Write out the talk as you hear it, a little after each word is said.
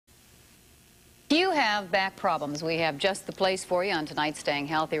If you have back problems, we have just the place for you on tonight's Staying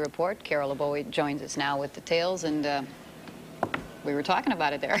Healthy Report. Carol LeBeau joins us now with details, and we were talking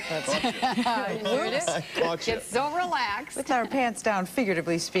about it there. Get so relaxed. With our pants down,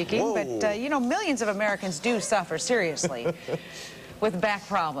 figuratively speaking. Whoa. But, you know, millions of Americans do suffer seriously with back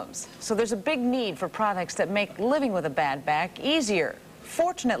problems. So there's a big need for products that make living with a bad back easier.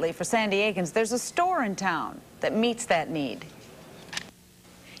 Fortunately for San Diegans, there's a store in town that meets that need.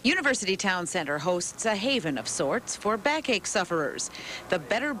 University Town Center hosts a haven of sorts for backache sufferers. The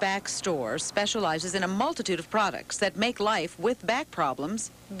Better Back store specializes in a multitude of products that make life with back problems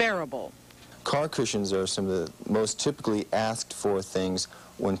bearable. Car cushions are some of the most typically asked for things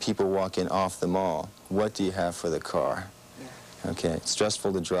when people walk in off the mall. What do you have for the car? Okay, it's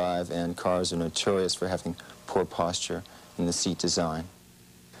stressful to drive, and cars are notorious for having poor posture in the seat design.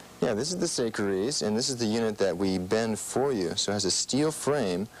 Yeah, this is the Securies, and this is the unit that we bend for you. So it has a steel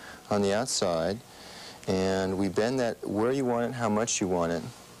frame on the outside, and we bend that where you want it, how much you want it.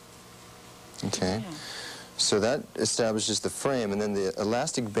 Okay. Yeah. So that establishes the frame, and then the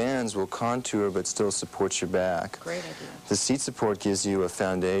elastic bands will contour but still support your back. Great idea. The seat support gives you a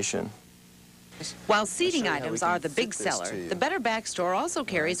foundation. While seating items are the big seller, the Better Back store also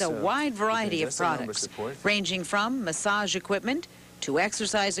carries a wide variety of products, ranging from massage equipment to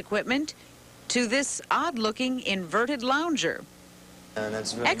exercise equipment to this odd-looking inverted lounger.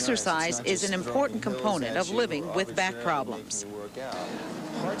 Exercise is an important component of living with back problems.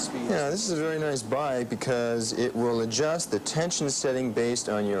 Yeah, this is a very nice bike because it will adjust the tension setting based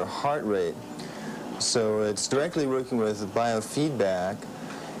on your heart rate. So it's directly working with biofeedback,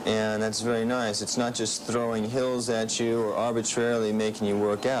 and that's very nice. It's not just throwing hills at you or arbitrarily making you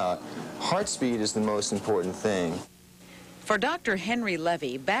work out. Heart speed is the most important thing. For Dr. Henry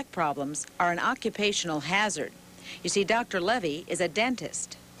Levy, back problems are an occupational hazard. You see, Dr. Levy is a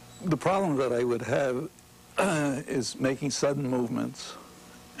dentist. The problem that I would have is making sudden movements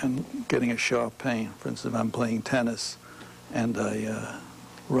and getting a sharp pain. For instance, if I'm playing tennis and I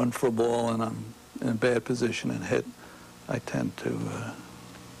run for a ball and I'm in a bad position and hit, I tend to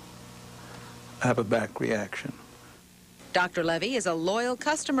have a back reaction. Dr. Levy is a loyal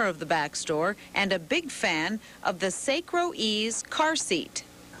customer of the Back store and a big fan of the Sacro Ease car seat.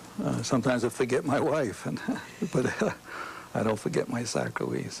 Sometimes I forget my wife, but I don't forget my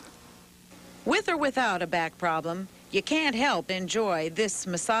Sacro Ease. With or without a back problem, you can't help enjoy this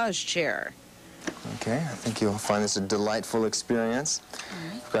massage chair. Okay, I think you'll find this a delightful experience.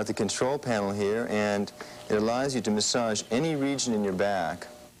 We've got the control panel here, and it allows you to massage any region in your back.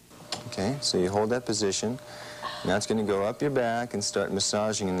 Okay, so you hold that position. Now it's going to go up your back and start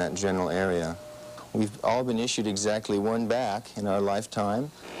massaging in that general area. We've all been issued exactly one back in our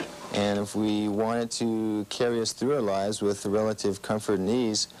lifetime, and if we wanted to carry us through our lives with relative comfort and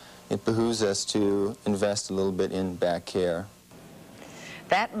ease, it behooves us to invest a little bit in back care.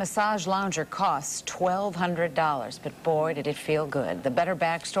 That massage lounger costs $1,200, but boy, did it feel good. The Better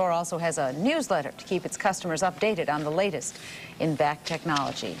Back store also has a newsletter to keep its customers updated on the latest in back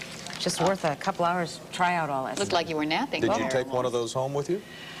technology. Just worth a couple hours to try out all that Looked stuff. like you were napping. Did you take one of those home with you?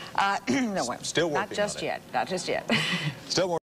 No, Still working not just on it. yet. Not just yet. Still working.